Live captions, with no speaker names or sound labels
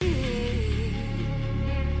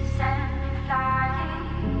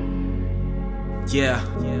Yeah,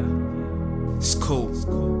 it's cool.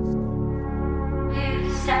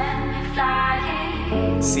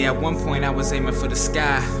 See, at one point I was aiming for the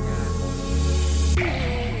sky,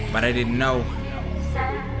 but I didn't know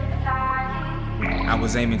I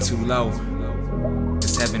was aiming too low.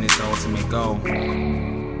 Cause heaven is the ultimate goal.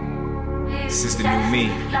 This is the new me.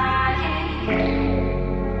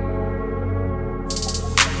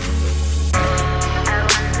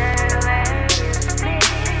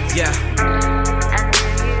 Yeah.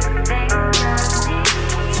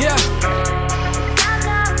 Yeah.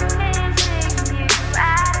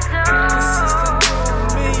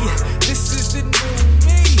 This is the new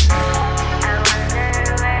me.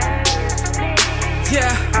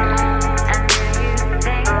 Yeah.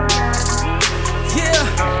 Yeah.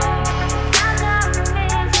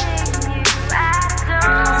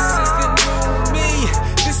 This is the new me.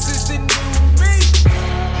 This is the new me.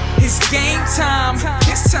 It's game time.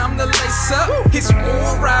 It's time to lace up. It's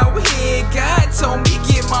war out here. God told me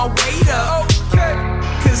get my weight up.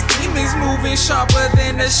 Cause demons moving sharper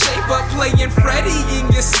than a shape up. Playing Freddy in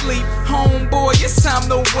your sleep. Homeboy, it's time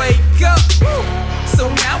to wake up. So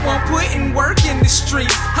now I'm putting work in the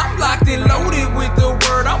streets. I'm locked and loaded with the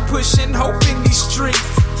word. I'm pushing hope in these streets.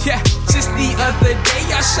 Yeah, just the other day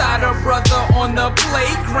I shot a brother on the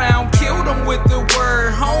playground. Killed him with the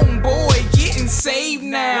word. Homeboy, getting saved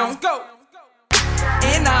now. Let's go.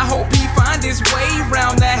 And I hope he find his way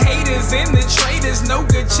round the haters and the traitors. No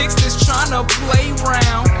good chicks that's tryna play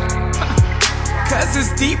round. Cause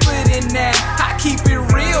it's deeper than that. I keep it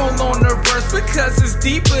real on the verse because it's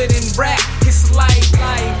deeper than rap. It's life.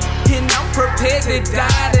 And I'm prepared to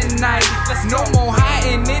die tonight. No more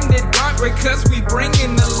hiding in the dark because we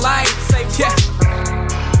bringing the light. Yeah,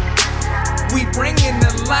 we bringing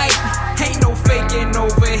the light. Ain't no faking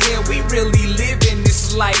over here. We really living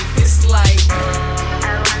this life. This life.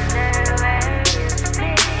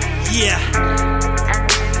 Yeah.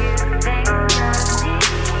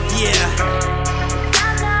 Yeah.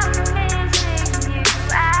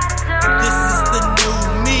 This is the new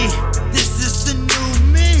me. This is the new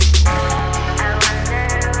me.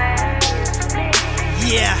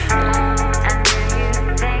 Yeah.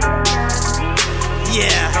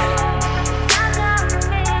 Yeah.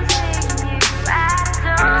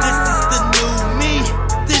 This is the new me.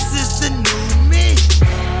 This is the new me.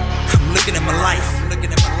 I'm looking at my life.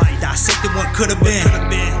 Dissecting what could've been.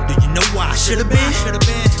 Do you know why I should've been?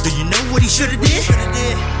 Do you know what he should've did?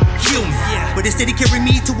 Kill me, but instead he carried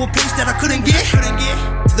me to a place that I couldn't get.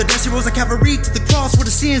 To the dusty roads of Calvary, to the cross where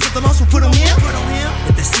the sins of the lost were put on him.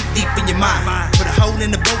 Let that sink deep in your mind. Put a hole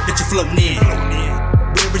in the boat that you're floating in.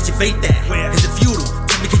 Where is your faith at? Is it futile?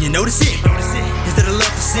 Tell me, can you notice it? Is it a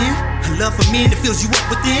love for sin? A love for men that fills you up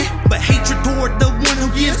within? But hatred toward the one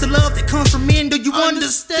who gives the love that comes from men. Do you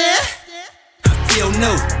understand?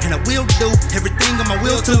 No, and I will do everything on my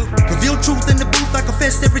will to reveal truth in the booth. I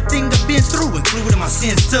confess everything I've been through, including my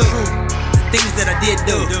sins too. The things that I did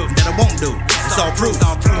do and that I won't do, it's all proof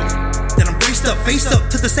that I'm braced up, face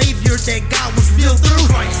up to the Savior that God was revealed through.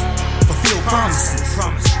 Fulfill promises.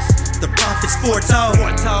 The prophets foretold.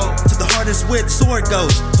 To the heart is where the sword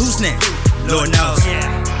goes. Who's next? Lord knows.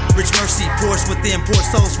 Rich mercy pours within, poor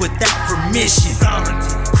souls without permission.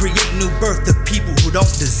 Create new birth to people who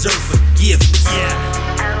don't deserve forgiveness.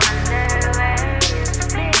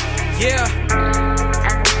 Yeah.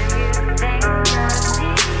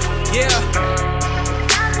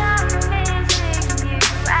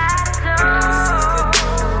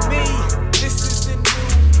 This is the new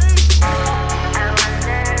me.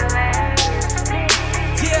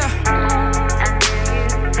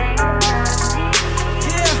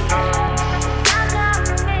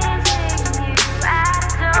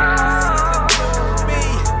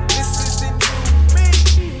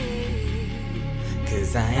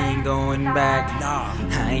 I ain't going back.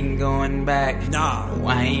 I ain't going back. No,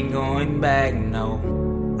 I ain't going back. No,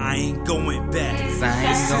 I ain't going back. I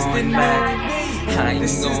ain't going back. I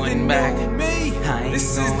ain't going back. I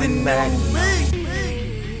ain't going back.